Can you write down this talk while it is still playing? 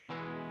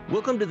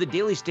Welcome to the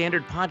Daily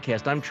Standard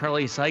Podcast. I'm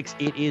Charlie Sykes.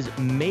 It is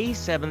May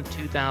 7th,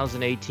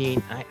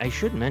 2018. I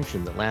should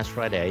mention that last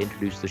Friday I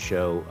introduced the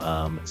show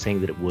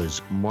saying that it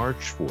was March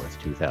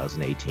 4th,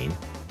 2018.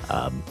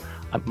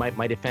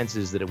 My defense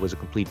is that it was a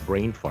complete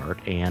brain fart.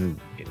 And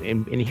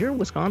here in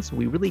Wisconsin,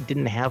 we really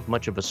didn't have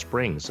much of a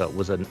spring. So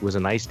it was a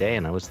nice day,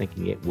 and I was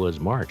thinking it was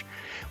March.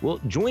 Well,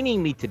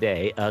 joining me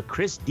today,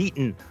 Chris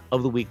Deaton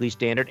of the Weekly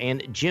Standard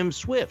and Jim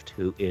Swift,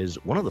 who is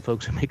one of the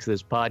folks who makes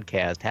this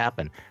podcast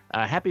happen.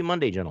 Happy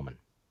Monday, gentlemen.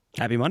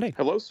 Happy Monday.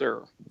 Hello,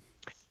 sir.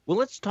 Well,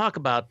 let's talk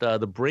about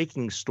the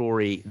breaking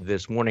story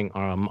this morning.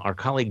 Our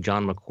colleague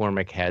John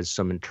McCormick has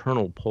some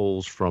internal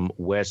polls from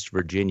West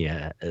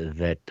Virginia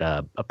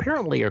that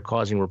apparently are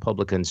causing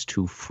Republicans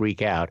to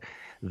freak out,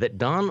 that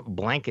Don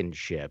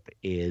Blankenship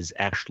is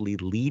actually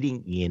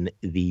leading in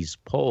these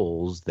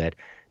polls, that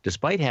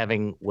despite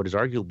having what is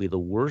arguably the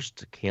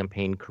worst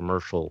campaign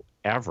commercial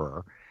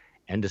ever,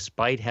 and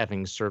despite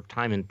having served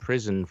time in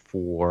prison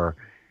for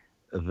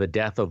the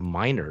death of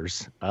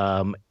minors,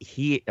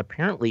 he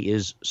apparently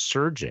is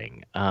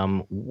surging.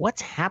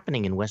 What's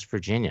happening in West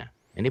Virginia?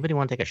 Anybody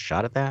want to take a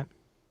shot at that?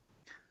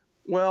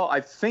 Well,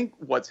 I think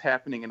what's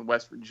happening in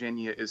West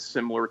Virginia is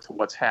similar to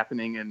what's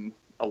happening in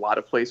a lot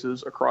of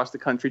places across the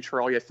country,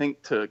 Charlie. I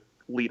think to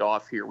lead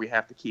off here, we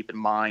have to keep in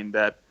mind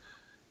that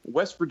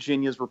West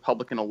Virginia's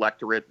Republican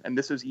electorate, and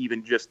this is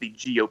even just the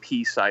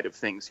GOP side of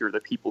things here,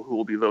 the people who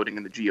will be voting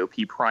in the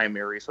GOP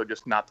primary, so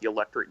just not the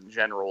electorate in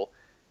general,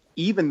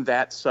 even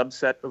that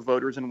subset of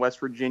voters in West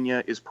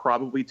Virginia is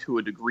probably to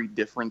a degree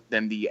different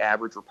than the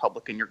average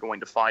Republican you're going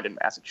to find in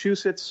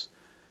Massachusetts,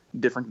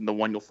 different than the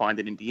one you'll find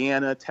in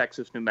Indiana,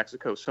 Texas, New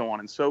Mexico, so on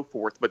and so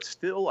forth. But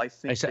still, I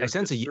think I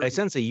sense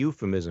a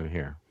euphemism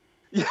here.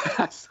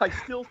 Yes, I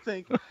still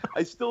think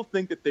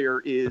that there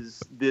is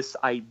this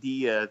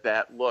idea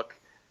that, look,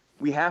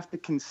 we have to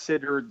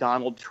consider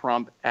Donald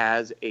Trump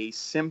as a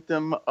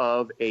symptom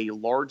of a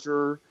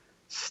larger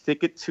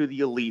stick it to the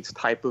elites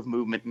type of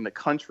movement in the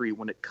country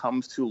when it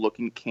comes to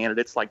looking at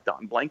candidates like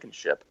Don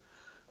Blankenship.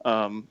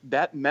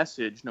 That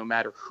message, no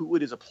matter who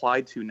it is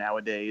applied to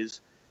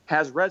nowadays,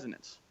 has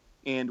resonance.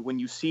 And when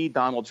you see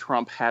Donald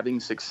Trump having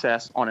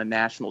success on a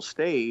national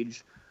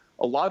stage,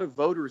 a lot of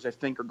voters, I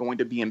think, are going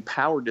to be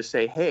empowered to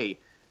say, hey,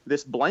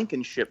 this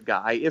Blankenship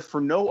guy, if for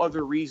no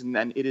other reason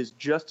than it is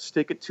just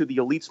stick it to the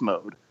elites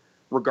mode,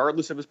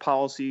 regardless of his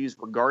policies,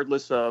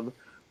 regardless of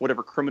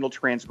whatever criminal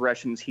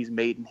transgressions he's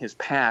made in his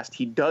past,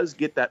 he does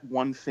get that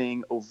one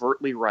thing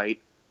overtly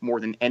right more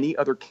than any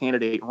other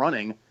candidate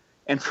running.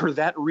 And for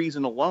that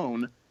reason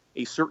alone,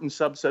 a certain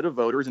subset of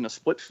voters in a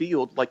split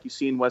field, like you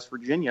see in West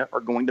Virginia,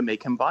 are going to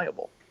make him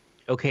viable.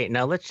 Okay,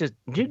 now do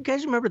you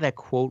guys remember that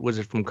quote? Was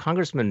it from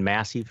Congressman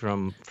Massey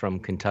from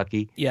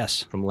Kentucky?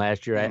 Yes. From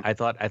last year. Mm-hmm.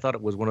 I thought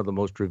it was one of the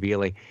most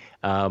revealing.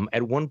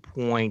 At one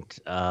point,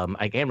 I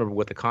can't remember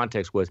what the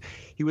context was.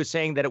 He was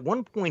saying that at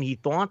one point he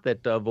thought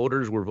that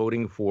voters were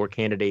voting for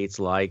candidates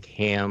like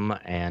him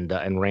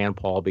and Rand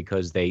Paul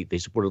because they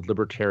supported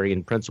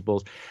libertarian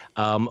principles.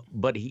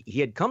 But he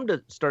had come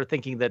to start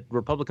thinking that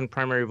Republican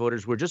primary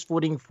voters were just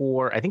voting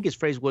for, I think his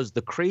phrase was,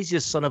 the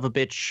craziest son of a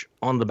bitch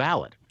on the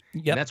ballot.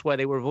 Yep. And that's why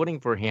they were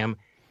voting for him.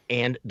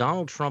 And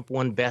Donald Trump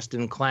won best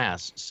in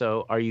class.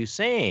 So are you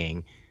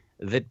saying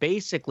that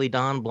basically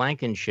Don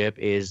Blankenship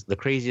is the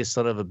craziest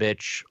son of a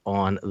bitch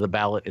on the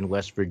ballot in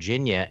West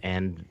Virginia,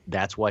 and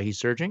that's why he's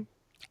surging?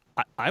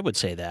 I would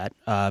say that.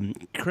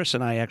 Chris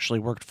and I actually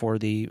worked for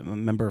the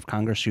member of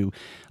Congress who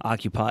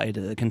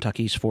occupied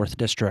Kentucky's 4th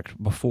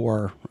District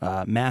before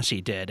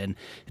Massey did. And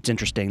it's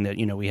interesting that,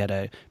 we had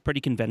a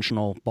pretty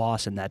conventional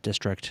boss in that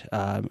district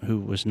who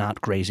was not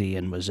crazy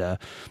and was a,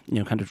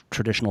 kind of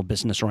traditional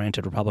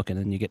business-oriented Republican.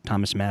 And you get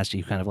Thomas Massey,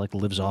 who kind of like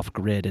lives off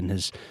grid in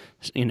his,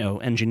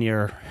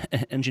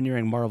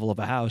 engineering marvel of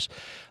a house.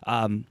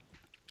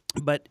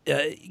 But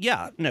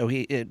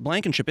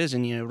Blankenship is,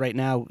 and right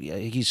now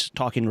he's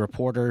talking to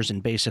reporters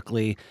and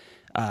basically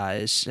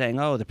is saying,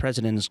 "Oh, the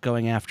president is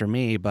going after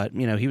me." But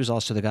he was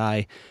also the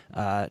guy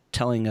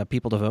telling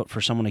people to vote for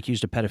someone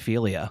accused of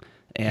pedophilia,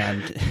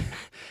 and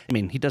I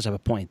mean, he does have a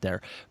point there.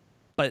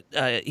 But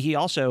he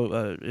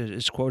also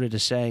is quoted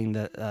as saying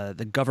that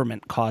the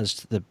government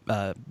caused the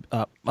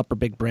Upper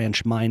Big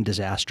Branch mine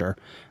disaster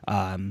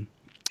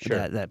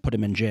that put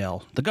him in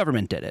jail. The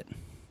government did it,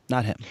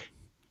 not him.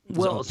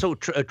 Well, so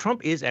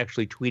Trump is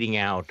actually tweeting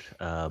out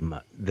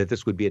that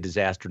this would be a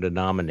disaster to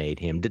nominate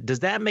him. Does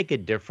that make a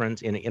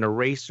difference in a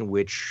race in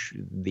which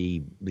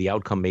the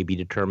outcome may be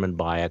determined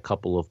by a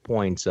couple of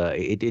points?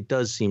 It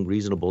does seem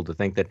reasonable to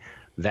think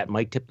that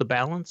might tip the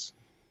balance.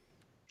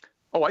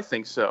 Oh, I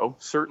think so.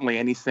 Certainly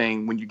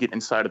anything when you get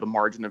inside of the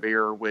margin of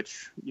error,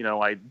 which,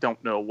 I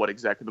don't know what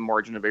exactly the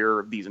margin of error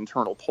of these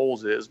internal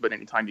polls is, but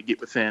anytime you get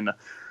within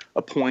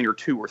a point or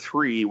two or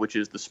three, which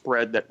is the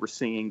spread that we're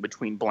seeing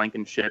between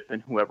Blankenship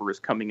and whoever is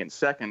coming in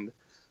second,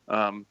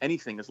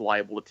 anything is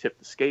liable to tip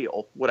the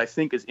scale. What I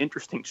think is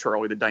interesting,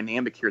 Charlie, the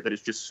dynamic here that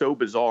is just so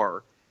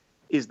bizarre,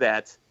 is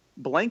that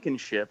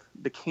Blankenship,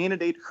 the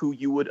candidate who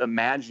you would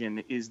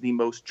imagine is the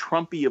most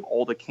Trumpy of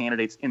all the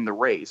candidates in the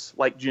race,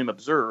 like Jim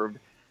observed,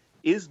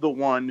 is the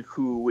one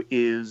who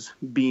is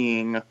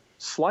being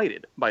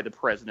slighted by the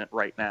president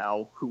right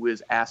now, who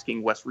is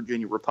asking West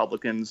Virginia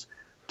Republicans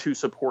to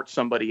support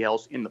somebody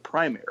else in the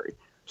primary.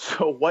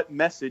 So what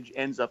message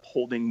ends up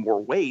holding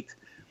more weight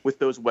with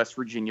those West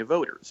Virginia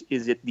voters?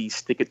 Is it the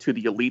stick it to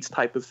the elites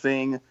type of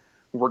thing,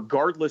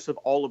 regardless of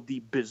all of the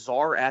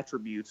bizarre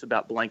attributes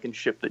about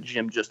Blankenship that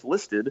Jim just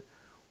listed,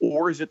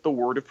 or is it the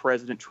word of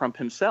President Trump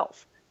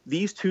himself?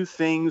 These two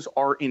things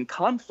are in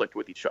conflict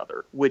with each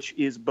other, which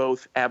is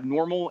both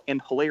abnormal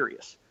and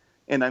hilarious.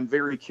 And I'm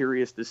very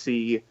curious to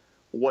see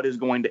what is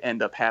going to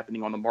end up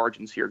happening on the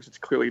margins here, because it's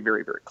clearly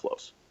very, very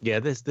close. Yeah,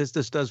 this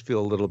does feel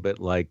a little bit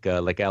like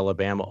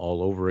Alabama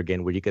all over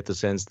again, where you get the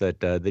sense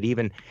that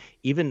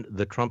even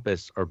the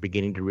Trumpists are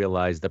beginning to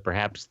realize that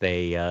perhaps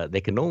they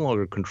can no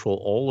longer control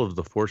all of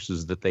the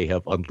forces that they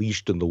have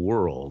unleashed in the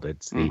world.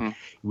 It's the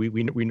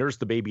we nurse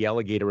the baby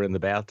alligator in the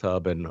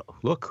bathtub, and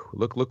look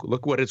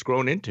what it's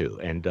grown into,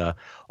 and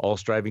all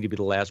striving to be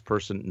the last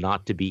person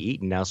not to be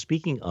eaten. Now,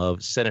 speaking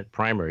of Senate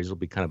primaries, will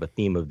be kind of a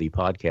theme of the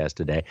podcast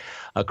today.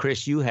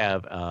 Chris, you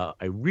have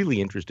a really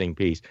interesting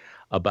piece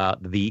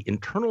about the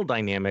internal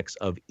dynamics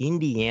of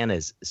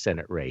Indiana's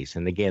Senate race.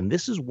 And again,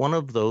 this is one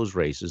of those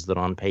races that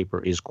on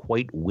paper is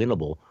quite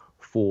winnable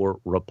for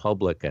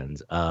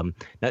Republicans. Now,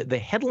 the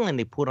headline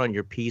they put on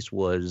your piece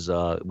was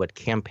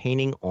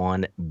campaigning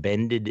on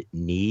bended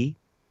knee.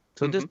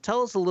 So just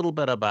tell us a little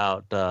bit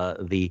about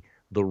the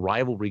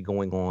rivalry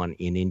going on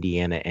in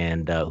Indiana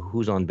and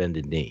who's on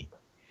bended knee.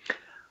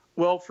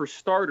 Well, for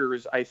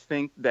starters, I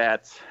think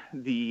that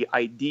the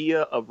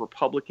idea of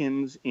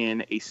Republicans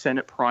in a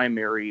Senate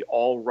primary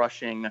all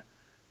rushing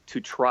to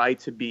try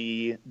to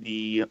be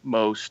the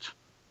most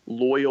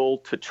loyal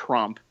to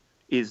Trump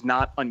is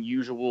not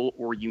unusual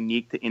or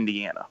unique to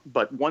Indiana.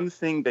 But one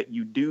thing that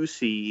you do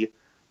see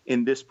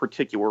in this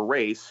particular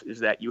race is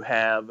that you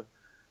have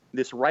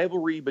this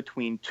rivalry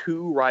between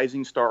two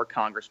rising star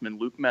congressmen,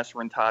 Luke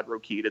Messer and Todd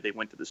Rokita. They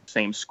went to the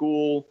same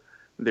school.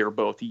 They're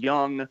both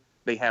young.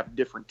 They have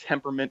different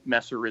temperament.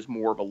 Messer is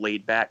more of a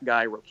laid-back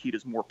guy. Rokita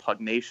is more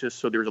pugnacious,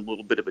 so there's a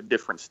little bit of a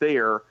difference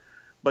there.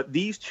 But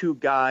these two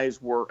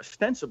guys were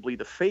ostensibly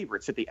the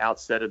favorites at the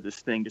outset of this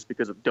thing just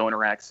because of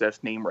donor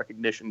access, name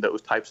recognition,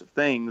 those types of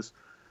things.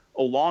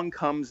 Along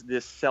comes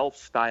this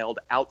self-styled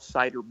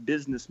outsider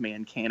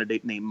businessman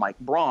candidate named Mike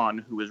Braun,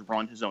 who has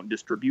run his own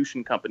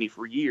distribution company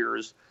for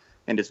years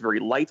and is very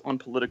light on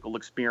political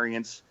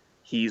experience.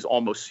 He's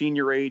almost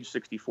senior age,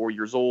 64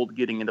 years old,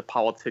 getting into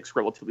politics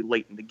relatively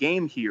late in the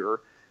game here.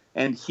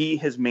 And he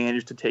has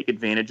managed to take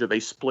advantage of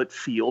a split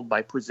field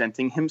by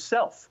presenting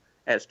himself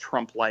as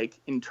Trump-like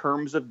in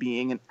terms of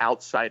being an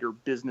outsider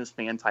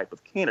businessman type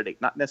of candidate,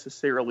 not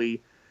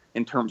necessarily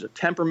in terms of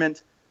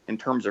temperament, in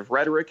terms of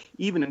rhetoric,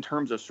 even in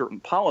terms of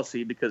certain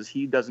policy, because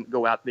he doesn't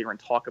go out there and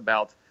talk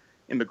about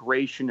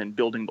immigration and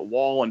building the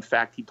wall. In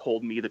fact, he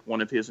told me that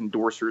one of his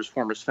endorsers,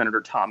 former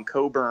Senator Tom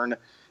Coburn,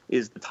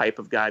 is the type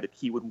of guy that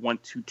he would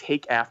want to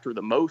take after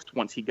the most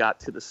once he got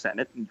to the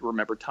Senate. And you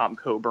remember Tom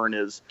Coburn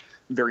is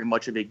very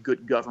much of a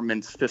good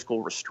government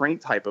fiscal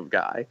restraint type of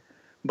guy.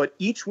 But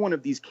each one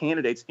of these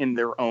candidates in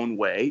their own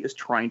way is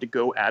trying to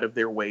go out of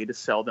their way to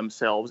sell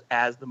themselves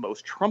as the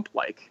most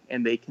Trump-like.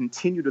 And they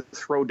continue to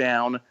throw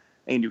down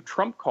a new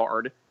Trump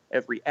card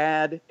every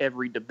ad,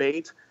 every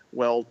debate.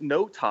 Well,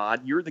 no,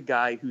 Todd, you're the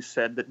guy who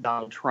said that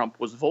Donald Trump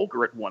was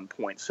vulgar at one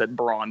point, said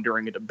Braun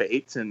during a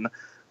debate. And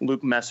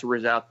Luke Messer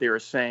is out there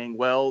saying,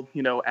 well,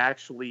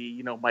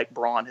 actually, Mike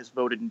Braun has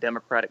voted in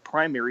Democratic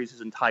primaries his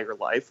entire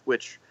life,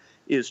 which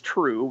is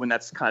true. And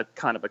that's kind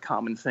of a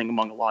common thing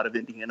among a lot of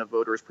Indiana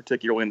voters,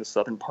 particularly in the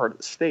southern part of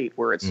the state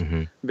where it's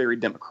very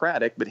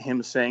Democratic. But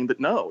him saying that,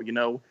 no,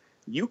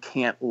 you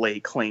can't lay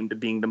claim to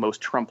being the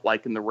most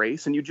Trump-like in the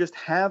race. And you just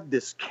have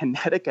this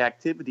kinetic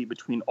activity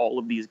between all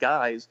of these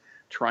guys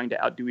trying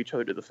to outdo each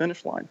other to the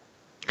finish line.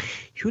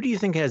 Who do you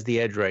think has the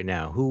edge right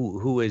now?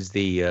 Who's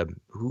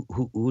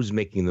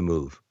making the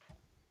move?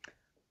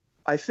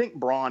 I think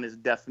Braun is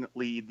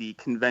definitely the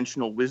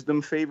conventional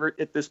wisdom favorite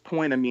at this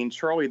point. I mean,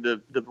 Charlie,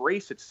 the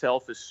race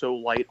itself is so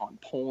light on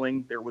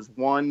polling. There was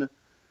one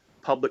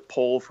public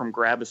poll from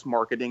Gravis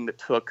Marketing that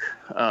took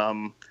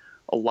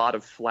a lot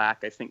of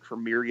flack, I think, for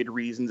myriad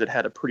reasons. It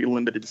had a pretty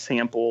limited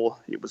sample.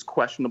 It was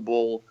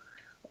questionable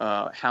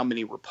how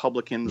many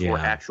Republicans were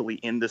actually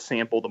in the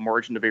sample. The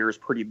margin of error is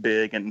pretty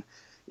big. And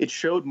it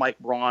showed Mike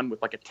Braun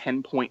with like a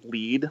 10-point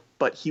lead,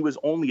 but he was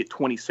only at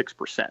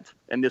 26%.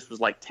 And this was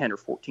like 10 or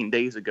 14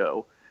 days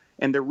ago.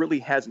 And there really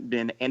hasn't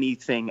been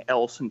anything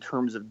else in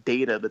terms of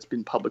data that's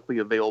been publicly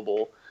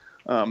available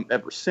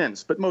ever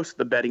since. But most of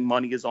the betting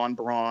money is on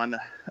Braun.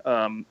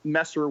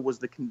 Messer was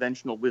the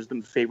conventional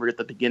wisdom favorite at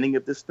the beginning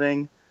of this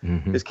thing.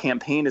 His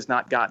campaign has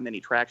not gotten any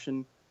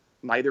traction.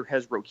 Neither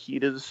has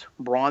Rokita's.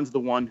 Braun's the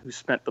one who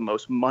spent the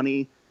most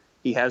money.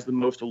 He has the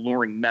most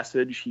alluring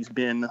message. He's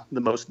been the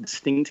most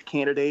distinct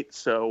candidate.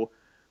 So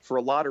for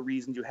a lot of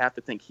reasons, you have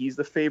to think he's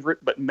the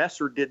favorite. But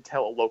Messer did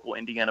tell a local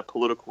Indiana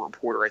political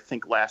reporter, I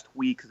think last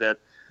week, that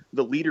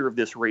the leader of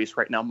this race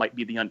right now might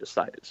be the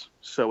undecideds.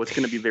 So it's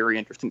going to be very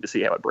interesting to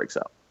see how it breaks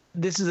out.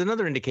 This is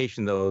another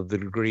indication, though, of the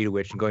degree to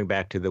which, and going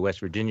back to the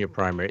West Virginia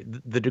primary,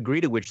 the degree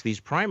to which these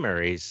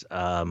primaries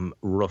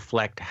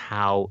reflect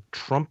how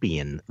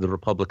Trumpian the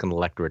Republican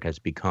electorate has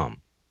become.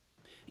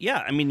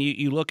 Yeah, I mean,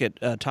 you look at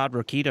Todd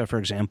Rokita, for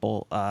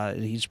example.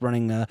 He's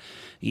running a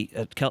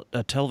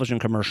television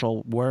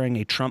commercial wearing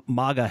a Trump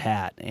MAGA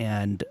hat,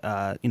 and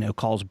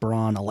calls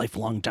Braun a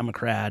lifelong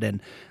Democrat,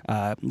 and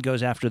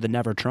goes after the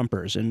Never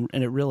Trumpers, and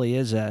it really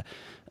is a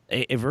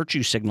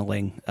virtue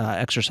signaling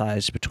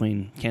exercise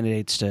between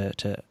candidates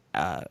to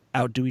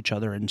outdo each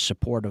other in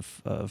support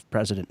of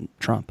President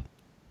Trump.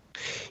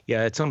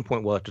 Yeah, at some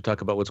point we'll have to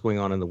talk about what's going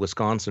on in the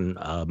Wisconsin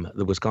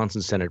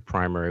Senate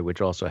primary,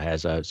 which also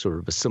has a sort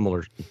of a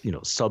similar,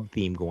 sub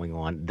theme going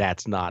on.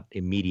 That's not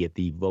immediate.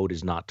 The vote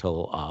is not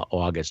till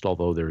August,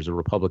 although there's a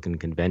Republican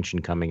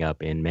convention coming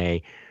up in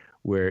May,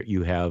 where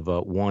you have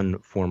one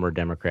former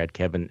Democrat,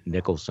 Kevin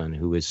Nicholson,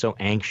 who is so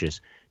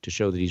anxious to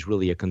show that he's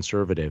really a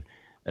conservative.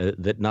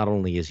 That not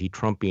only is he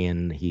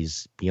Trumpian,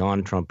 he's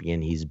beyond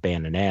Trumpian. He's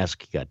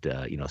Bannon-esque. He got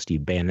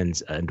Steve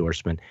Bannon's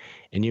endorsement,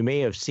 and you may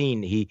have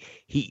seen he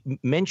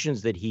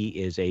mentions that he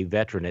is a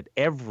veteran at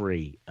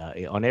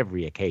on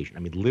every occasion. I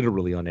mean,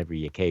 literally on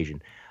every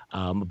occasion.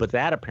 But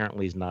that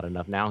apparently is not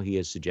enough. Now he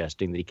is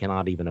suggesting that he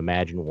cannot even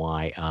imagine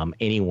why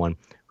anyone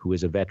who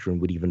is a veteran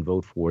would even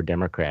vote for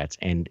Democrats,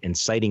 and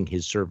citing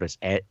his service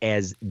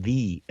as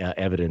the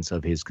evidence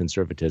of his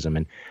conservatism.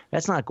 And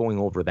that's not going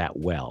over that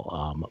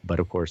well. But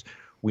of course,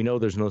 we know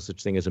there's no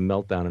such thing as a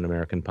meltdown in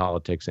American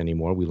politics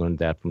anymore. We learned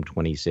that from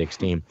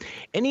 2016.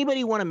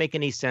 Anybody want to make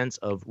any sense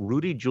of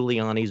Rudy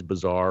Giuliani's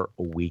bizarre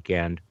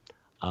weekend?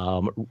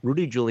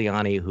 Rudy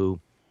Giuliani, who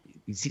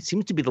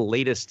seems to be the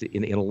latest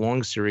in a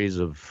long series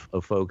of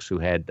folks who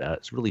had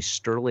really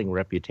sterling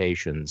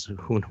reputations,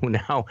 who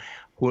now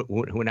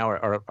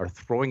are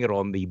throwing it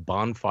on the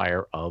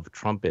bonfire of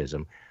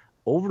Trumpism.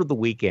 Over the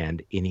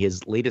weekend, in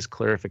his latest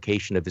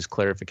clarification of his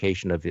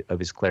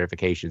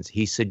clarifications,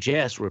 he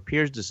suggests, or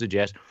appears to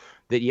suggest,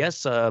 that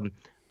yes,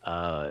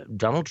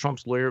 Donald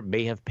Trump's lawyer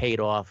may have paid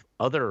off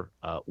other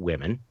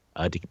women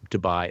to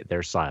buy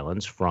their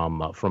silence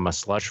from a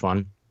slush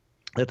fund,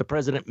 that the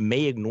president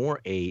may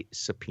ignore a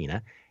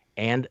subpoena,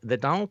 and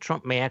that Donald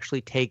Trump may actually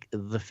take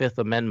the Fifth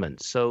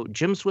Amendment. So,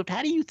 Jim Swift,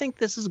 how do you think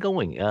this is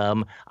going?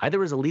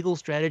 Either as a legal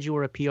strategy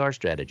or a PR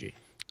strategy?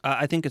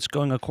 I think it's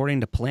going according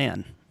to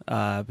plan.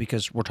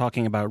 Because we're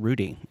talking about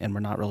Rudy, and we're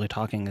not really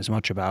talking as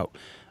much about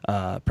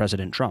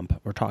President Trump.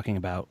 We're talking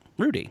about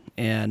Rudy.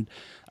 And,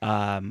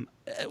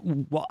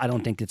 well, I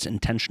don't think it's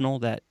intentional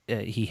that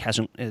he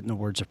hasn't, in the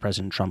words of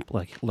President Trump,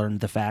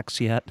 learned the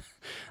facts yet.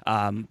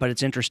 But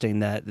it's interesting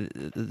that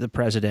the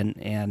president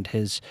and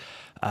his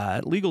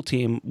legal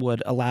team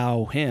would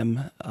allow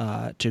him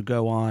to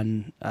go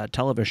on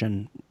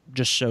television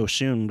just so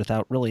soon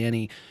without really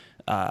any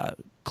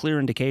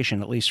clear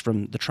indication, at least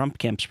from the Trump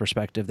camp's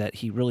perspective, that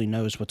he really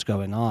knows what's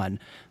going on.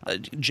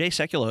 Jay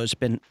Sekulow has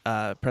been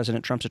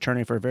President Trump's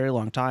attorney for a very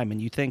long time,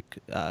 and you think,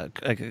 I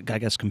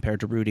guess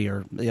compared to Rudy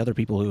or the other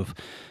people who've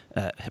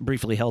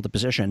briefly held the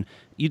position,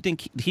 you'd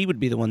think he would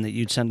be the one that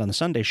you'd send on the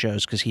Sunday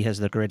shows because he has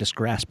the greatest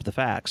grasp of the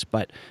facts.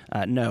 But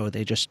no,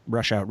 they just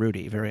rush out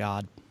Rudy. Very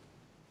odd.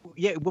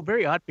 Yeah, well,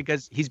 very odd,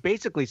 because he's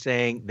basically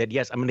saying that,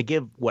 yes, I'm going to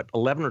give,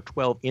 11 or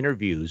 12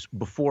 interviews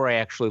before I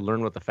actually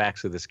learn what the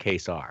facts of this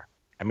case are.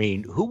 I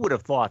mean, who would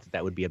have thought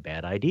that would be a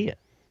bad idea?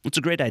 It's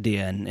a great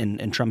idea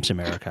in Trump's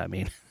America. I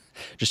mean,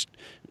 just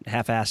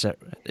half-ass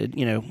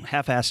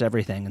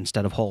everything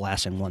instead of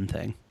whole-assing one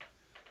thing.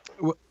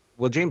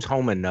 Well, James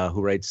Hohmann,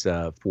 who writes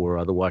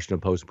for the Washington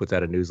Post, puts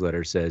out a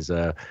newsletter, says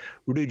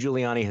Rudy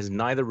Giuliani has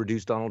neither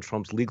reduced Donald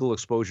Trump's legal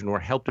exposure nor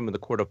helped him in the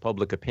court of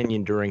public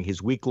opinion during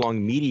his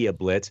week-long media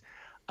blitz.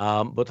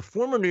 But the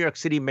former New York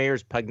City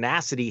mayor's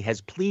pugnacity has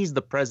pleased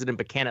the president,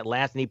 but can at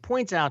last. And he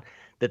points out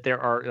that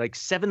there are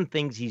 7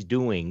 things he's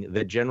doing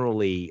that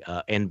generally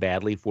end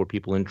badly for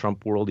people in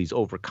Trump world. He's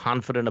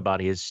overconfident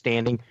about his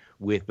standing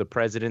with the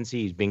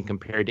presidency. He's being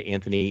compared to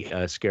Anthony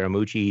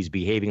Scaramucci. He's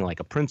behaving like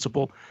a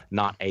principal,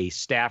 not a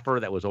staffer.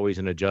 That was always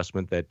an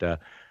adjustment that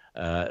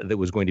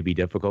was going to be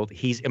difficult.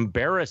 He's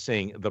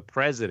embarrassing the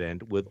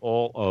president with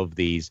all of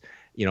these,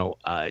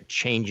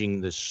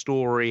 changing the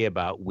story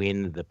about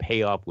when the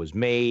payoff was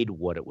made,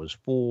 what it was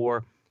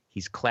for.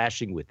 He's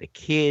clashing with the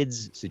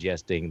kids,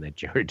 suggesting that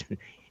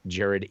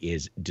Jared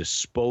is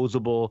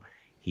disposable.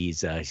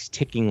 He's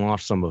ticking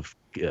off some of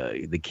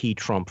the key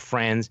Trump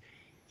friends.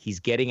 He's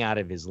getting out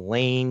of his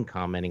lane,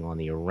 commenting on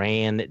the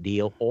Iran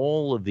deal.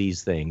 All of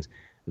these things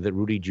that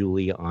Rudy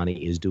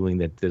Giuliani is doing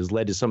that has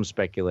led to some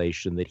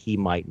speculation that he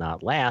might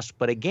not last.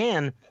 But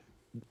again,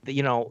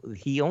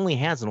 he only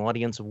has an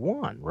audience of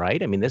one,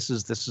 right? I mean, this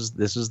is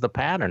the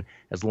pattern.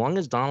 As long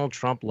as Donald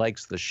Trump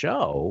likes the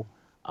show,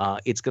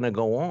 it's going to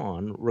go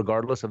on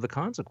regardless of the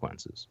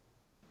consequences.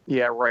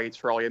 Yeah, right,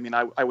 Charlie. I mean,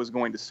 I was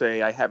going to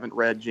say I haven't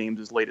read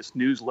James's latest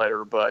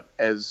newsletter, but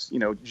as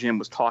Jim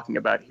was talking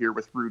about here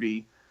with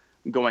Rudy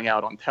going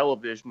out on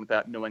television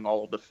without knowing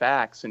all of the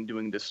facts and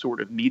doing this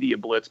sort of media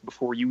blitz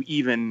before you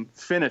even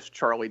finish,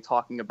 Charlie,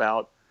 talking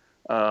about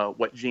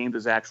what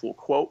James's actual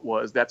quote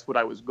was, that's what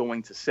I was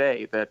going to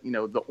say, that,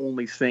 the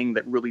only thing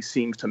that really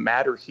seems to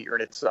matter here,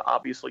 and it's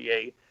obviously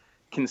a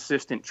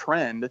consistent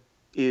trend,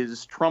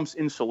 is Trump's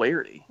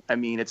insularity. I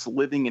mean, it's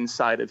living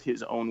inside of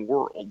his own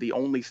world. The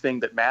only thing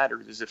that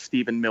matters is if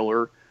Stephen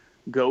Miller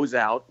goes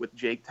out with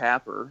Jake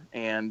Tapper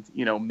and,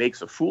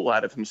 makes a fool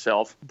out of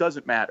himself.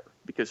 Doesn't matter,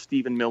 because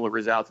Stephen Miller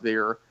is out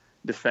there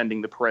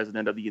defending the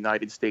president of the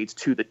United States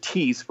to the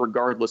teeth,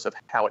 regardless of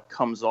how it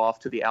comes off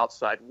to the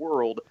outside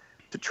world.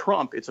 To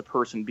Trump, it's a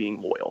person being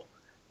loyal.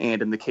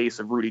 And in the case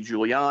of Rudy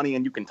Giuliani,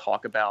 and you can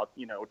talk about,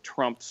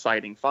 Trump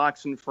citing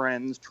Fox and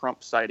Friends,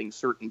 Trump citing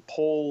certain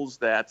polls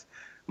that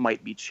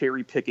might be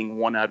cherry picking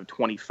 1 out of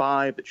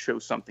 25 that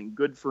shows something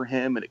good for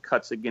him, and it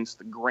cuts against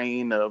the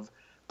grain of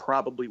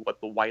probably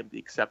what the widely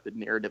accepted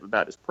narrative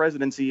about his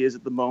presidency is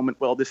at the moment.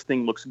 Well, this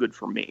thing looks good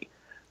for me.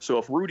 So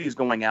if Rudy's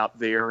going out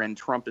there and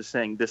Trump is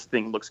saying this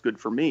thing looks good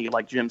for me,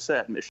 like Jim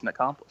said, mission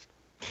accomplished.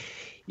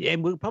 Yeah,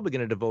 and we're probably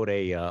going to devote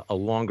a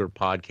longer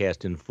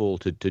podcast in full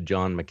to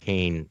John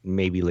McCain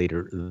maybe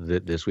later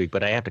this week.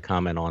 But I have to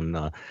comment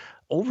on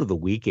over the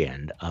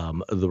weekend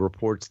the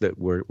reports that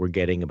we're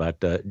getting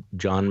about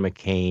John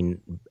McCain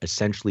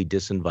essentially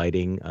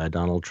disinviting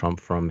Donald Trump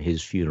from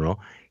his funeral.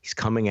 He's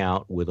coming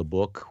out with a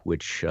book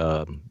which,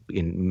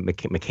 in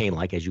McCain,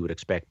 like as you would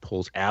expect,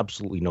 pulls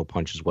absolutely no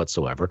punches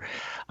whatsoever.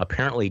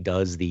 Apparently,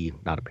 does the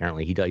not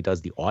apparently he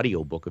does the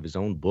audio book of his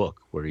own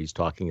book where he's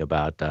talking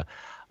about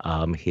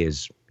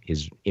his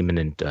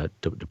imminent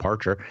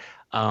departure,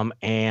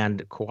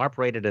 and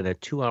cooperated in a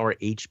 2-hour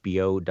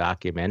HBO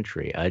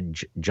documentary.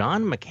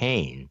 John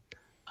McCain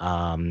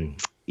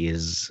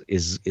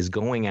is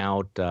going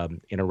out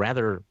in a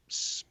rather.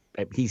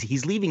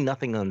 He's leaving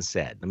nothing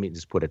unsaid. Let me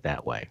just put it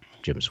that way,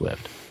 Jim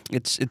Swift.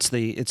 It's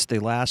the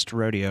last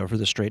rodeo for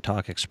the Straight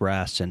Talk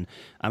Express, and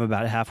I'm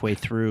about halfway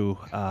through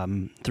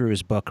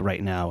his book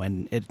right now,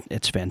 and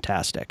it's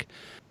fantastic.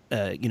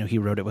 He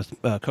wrote it with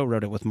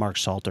co-wrote it with Mark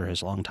Salter,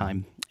 his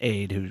longtime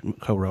aide, who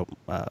co-wrote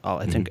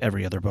I think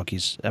every other book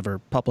he's ever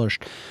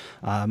published.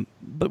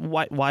 But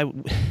why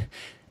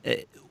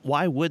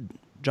would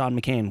John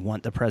McCain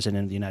want the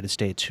president of the United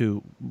States,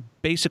 who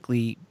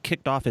basically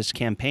kicked off his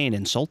campaign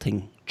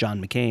insulting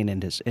John McCain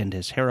and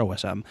his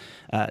heroism,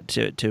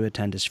 to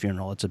attend his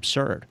funeral? It's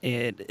absurd.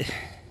 And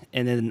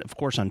then, of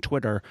course, on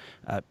Twitter,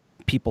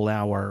 people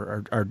now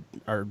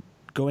are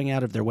going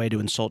out of their way to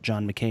insult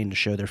John McCain to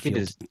show their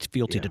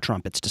fealty to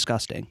Trump. It's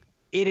disgusting.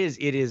 It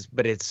is,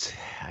 but it's,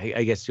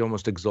 I guess you're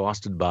almost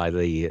exhausted by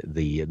the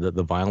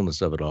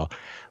vileness of it all.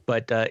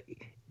 But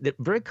the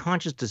very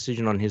conscious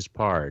decision on his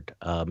part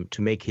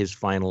to make his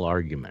final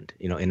argument,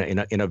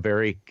 in a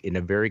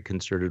very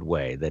concerted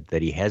way,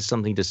 that he has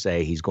something to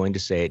say, he's going to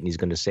say it, and he's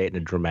going to say it in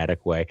a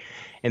dramatic way.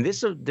 And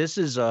this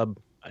is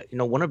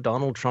one of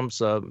Donald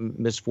Trump's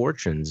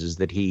misfortunes, is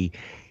that he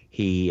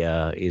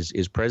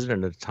is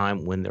president at a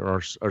time when there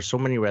are so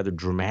many rather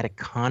dramatic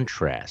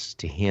contrasts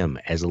to him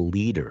as a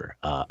leader,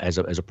 as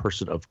a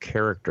person of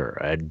character,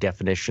 a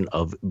definition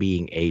of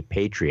being a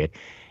patriot,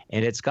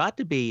 and it's got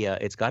to be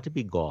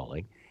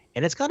galling,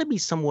 and it's got to be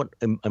somewhat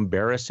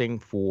embarrassing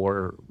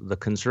for the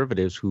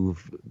conservatives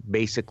who've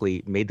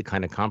basically made the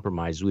kind of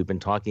compromise we've been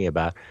talking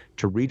about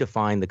to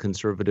redefine the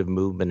conservative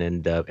movement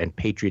and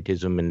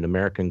patriotism and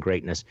American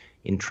greatness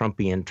in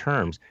Trumpian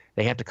terms.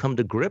 They have to come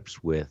to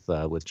grips with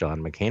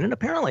John McCain, and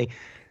apparently,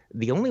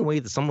 the only way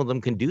that some of them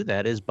can do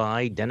that is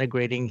by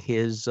denigrating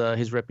his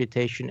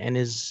reputation and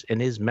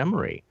his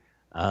memory.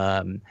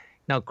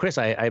 Now, Chris,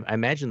 I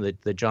imagine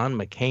that John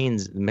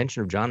McCain's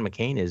mention of John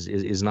McCain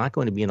is not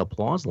going to be an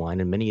applause line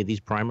in many of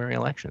these primary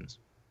elections.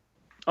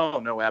 Oh,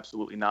 no,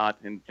 absolutely not.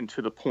 And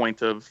to the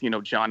point of,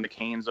 John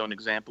McCain's own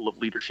example of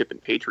leadership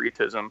and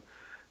patriotism,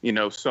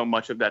 so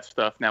much of that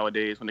stuff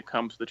nowadays when it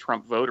comes to the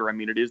Trump voter, I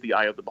mean, it is the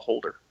eye of the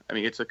beholder. I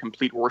mean, it's a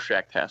complete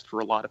Rorschach test for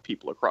a lot of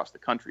people across the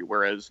country,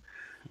 whereas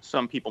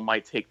some people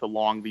might take the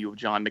long view of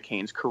John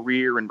McCain's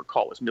career and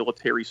recall his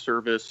military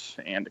service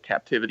and the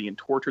captivity and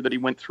torture that he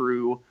went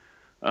through,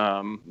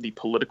 the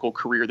political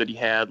career that he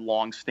had,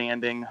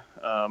 long-standing,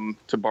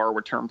 to borrow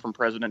a term from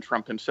President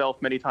Trump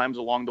himself, many times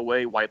along the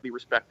way, widely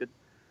respected.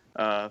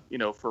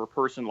 For a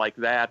person like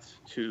that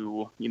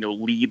to,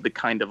 lead the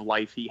kind of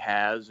life he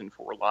has, and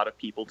for a lot of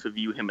people to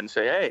view him and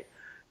say, hey,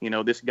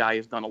 this guy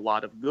has done a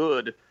lot of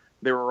good.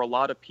 There are a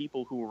lot of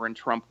people who are in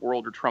Trump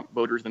world or Trump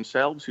voters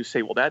themselves who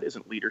say, well, that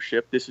isn't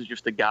leadership. This is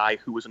just a guy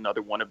who is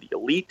another one of the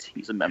elite.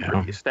 He's a member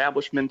of the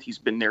establishment. He's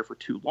been there for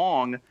too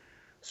long.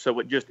 So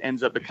it just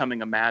ends up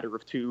becoming a matter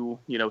of two,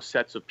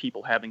 sets of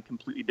people having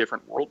completely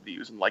different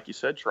worldviews. And like you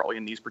said, Charlie,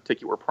 in these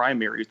particular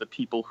primaries, the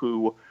people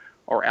who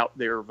are out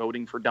there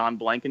voting for Don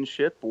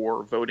Blankenship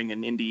or voting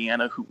in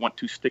Indiana who want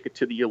to stick it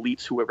to the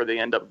elites, whoever they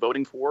end up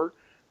voting for,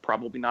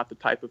 probably not the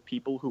type of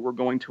people who are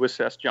going to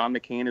assess John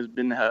McCain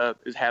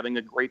as having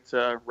a great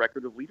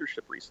record of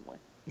leadership recently.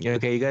 Yeah,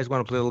 okay, you guys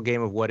want to play a little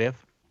game of what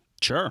if?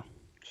 Sure.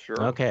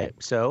 Sure. Okay,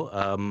 so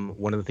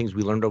one of the things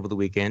we learned over the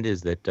weekend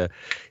is that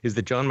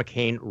John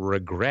McCain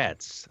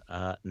regrets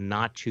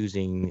not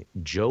choosing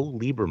Joe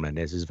Lieberman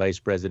as his vice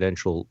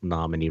presidential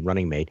nominee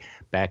running mate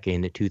back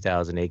in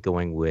 2008,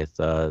 going with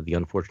the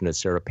unfortunate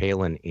Sarah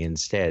Palin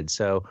instead.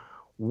 So,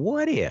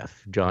 what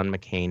if John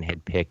McCain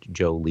had picked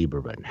Joe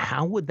Lieberman?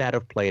 How would that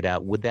have played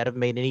out? Would that have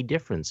made any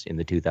difference in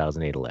the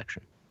 2008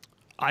 election?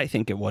 I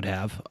think it would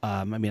have.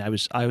 I mean, I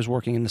was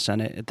working in the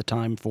Senate at the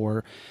time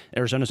for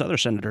Arizona's other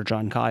senator,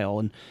 John Kyle.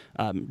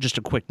 And just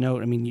a quick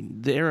note: I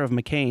mean, the era of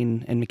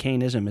McCain and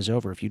McCainism is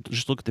over. If you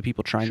just look at the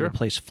people trying to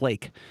replace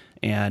Flake,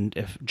 and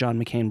if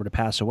John McCain were to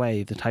pass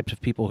away, the types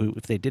of people who,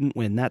 if they didn't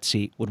win that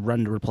seat, would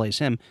run to replace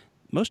him,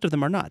 most of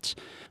them are nuts.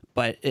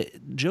 But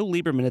Joe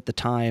Lieberman at the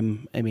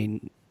time, I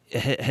mean,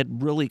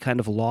 had really kind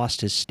of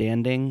lost his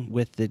standing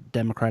with the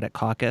Democratic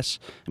caucus.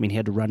 I mean, he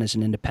had to run as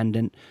an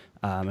independent.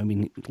 I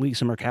mean,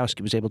 Lisa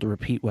Murkowski was able to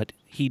repeat what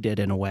he did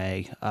in a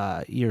way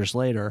years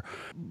later.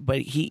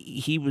 But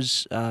he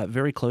was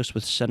very close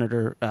with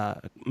Senator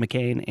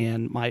McCain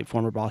and my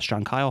former boss,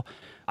 John Kyle.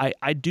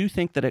 I do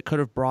think that it could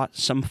have brought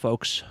some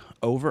folks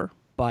over,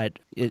 but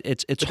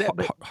it's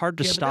hard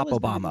to stop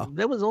Obama.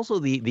 That was also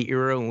the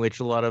era in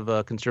which a lot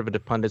of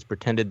conservative pundits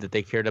pretended that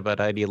they cared about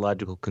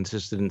ideological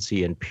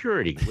consistency and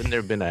purity. Wouldn't there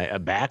have been a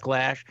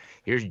backlash?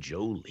 Here's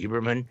Joe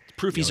Lieberman.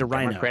 Proof he's a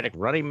rhino. Democratic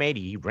running mate.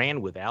 He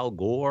ran with Al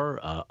Gore.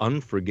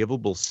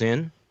 Unforgivable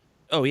sin.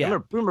 Oh, yeah.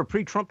 Remember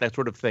pre-Trump, that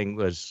sort of thing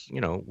was,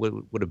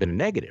 would have been a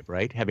negative,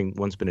 right? Having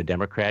once been a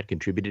Democrat,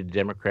 contributed to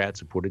Democrats,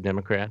 supported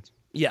Democrats.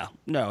 Yeah,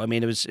 no, I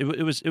mean, it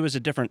was a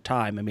different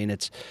time. I mean,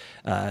 it's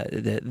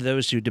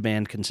those who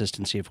demand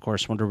consistency, of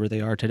course, wonder where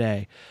they are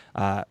today.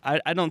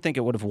 I don't think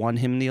it would have won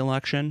him the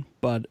election,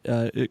 but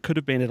it could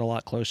have made it a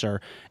lot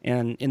closer.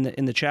 And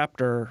in the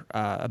chapter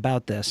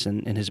about this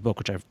in his book,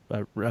 which I've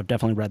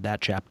definitely read that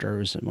chapter, it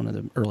was one of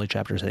the early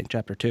chapters, I think,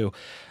 chapter 2.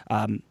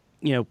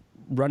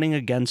 Running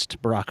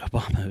against Barack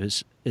Obama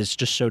is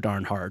just so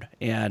darn hard,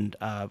 and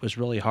it was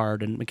really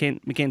hard. And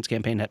McCain's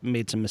campaign had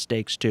made some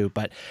mistakes too,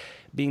 but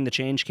being the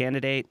change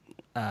candidate,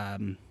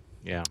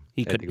 he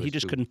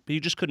just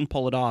couldn't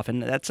pull it off,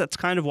 and that's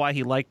kind of why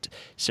he liked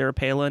Sarah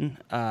Palin.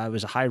 It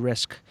was a high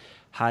risk,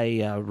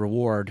 high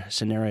reward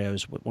scenario,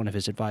 is what one of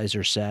his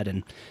advisors said,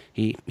 and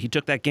he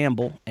took that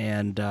gamble,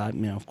 and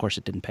of course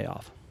it didn't pay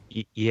off.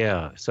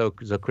 Yeah. So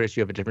Chris,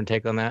 you have a different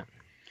take on that?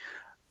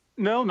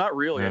 No, not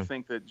really. I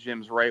think that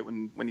Jim's right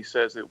when he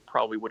says it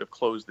probably would have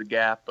closed the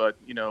gap. But,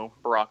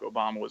 Barack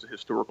Obama was a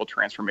historical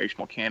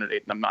transformational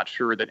candidate, and I'm not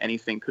sure that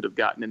anything could have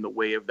gotten in the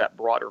way of that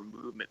broader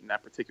movement in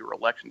that particular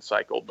election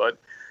cycle. But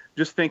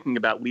just thinking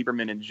about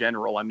Lieberman in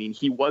general, I mean,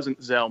 he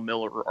wasn't Zell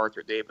Miller or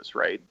Arthur Davis,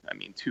 right? I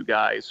mean, two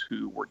guys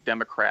who were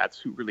Democrats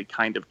who really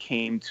kind of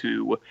came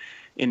to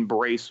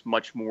embrace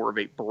much more of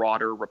a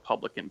broader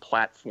Republican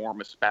platform,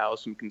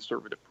 espouse some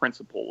conservative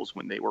principles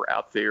when they were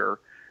out there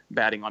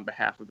batting on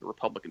behalf of the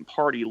Republican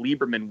Party.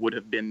 Lieberman would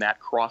have been that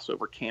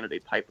crossover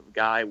candidate type of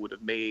guy, would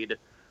have made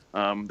the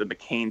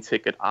McCain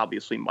ticket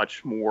obviously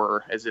much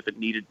more as if it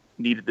needed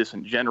this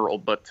in general,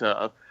 but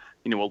a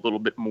little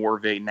bit more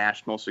of a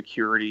national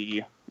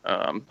security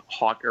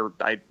hawk, or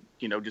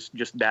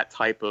just that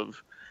type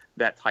of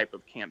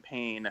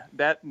campaign.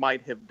 That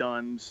might have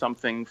done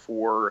something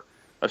for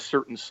a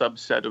certain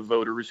subset of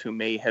voters who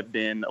may have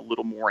been a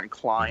little more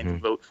inclined to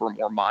vote for a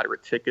more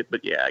moderate ticket.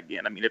 But yeah,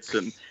 again, I mean, it's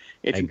an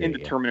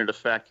indeterminate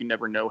effect. You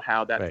never know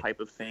how that type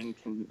of thing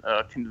can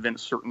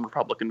convince certain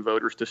Republican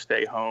voters to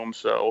stay home.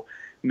 So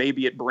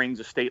maybe it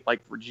brings a state like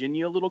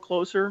Virginia a little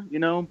closer,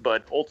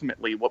 but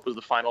ultimately, what was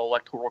the final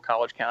electoral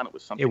college count? It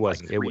was something like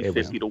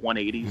 350 to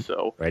 180.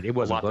 So right, it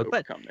wasn't a lot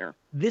close, to overcome there.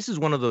 This is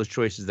one of those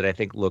choices that I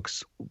think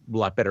looks a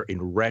lot better in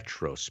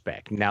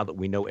retrospect. Now that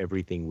we know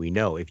everything we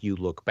know, if you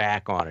look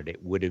back on it,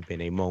 it would have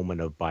been a moment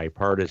of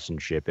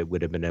bipartisanship. It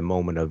would have been a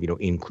moment of,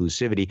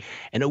 inclusivity,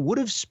 and it would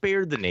have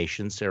spared the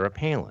nation Sarah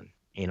Palin.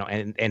 And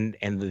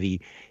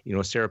the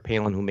Sarah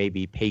Palin, who may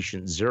be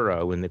patient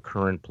zero in the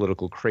current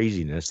political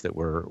craziness that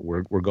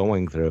we're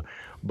going through,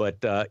 but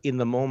in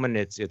the moment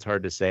it's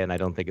hard to say, and I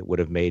don't think it would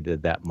have made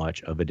that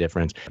much of a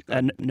difference.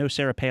 And no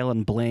Sarah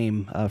Palin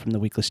blame from the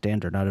Weekly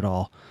Standard, not at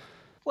all.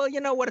 Well,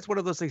 you know what? It's one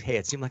of those things. Hey,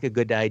 it seemed like a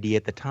good idea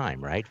at the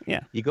time, right? Yeah.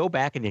 You go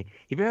back and if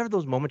you ever have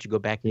those moments, you go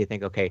back and you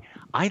think, okay,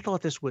 I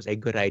thought this was a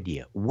good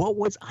idea. What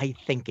was I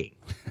thinking?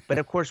 But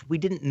of course, we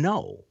didn't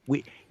know.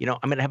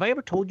 Have I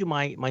ever told you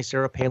my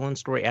Sarah Palin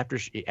story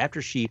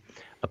after she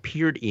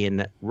appeared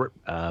in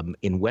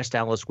West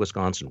Allis,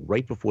 Wisconsin,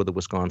 right before the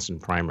Wisconsin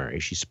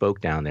primary? She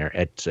spoke down there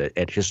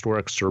at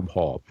historic Serb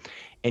Hall,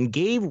 and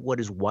gave what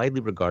is widely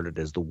regarded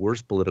as the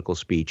worst political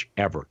speech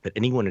ever that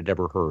anyone had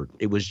ever heard.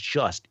 It was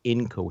just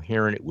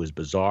incoherent. It was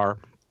bizarre.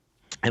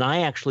 And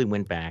I actually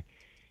went back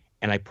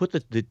and I put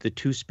the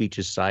two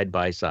speeches side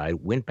by side,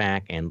 went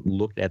back and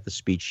looked at the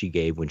speech she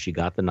gave when she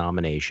got the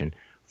nomination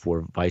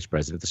for vice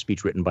president, the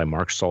speech written by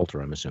Mark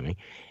Salter, I'm assuming.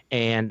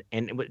 And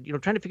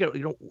trying to figure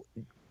out,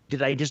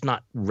 did I just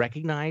not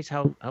recognize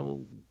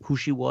who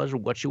she was or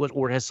what she was,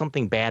 or has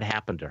something bad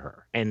happened to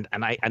her? And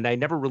I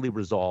never really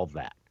resolved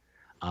that.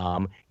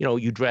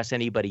 You dress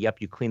anybody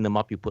up, you clean them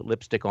up, you put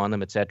lipstick on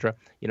them, etc.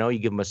 You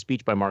give them a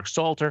speech by Mark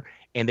Salter,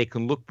 and they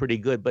can look pretty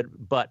good.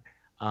 But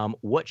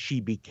what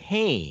she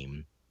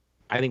became,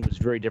 I think, was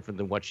very different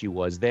than what she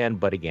was then.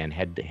 But again,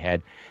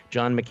 had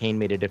John McCain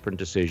made a different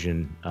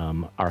decision,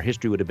 our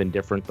history would have been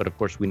different. But of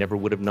course, we never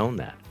would have known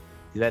that.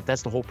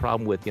 That's the whole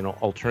problem with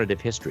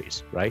alternative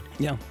histories, right?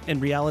 Yeah, and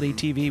reality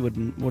TV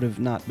would have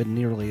not been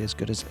nearly as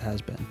good as it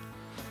has been.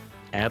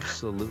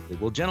 Absolutely.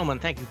 Well, gentlemen,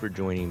 thank you for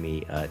joining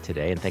me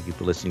today, and thank you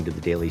for listening to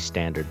the Daily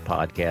Standard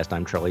podcast.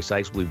 I'm Charlie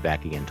Sykes. We'll be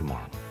back again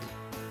tomorrow.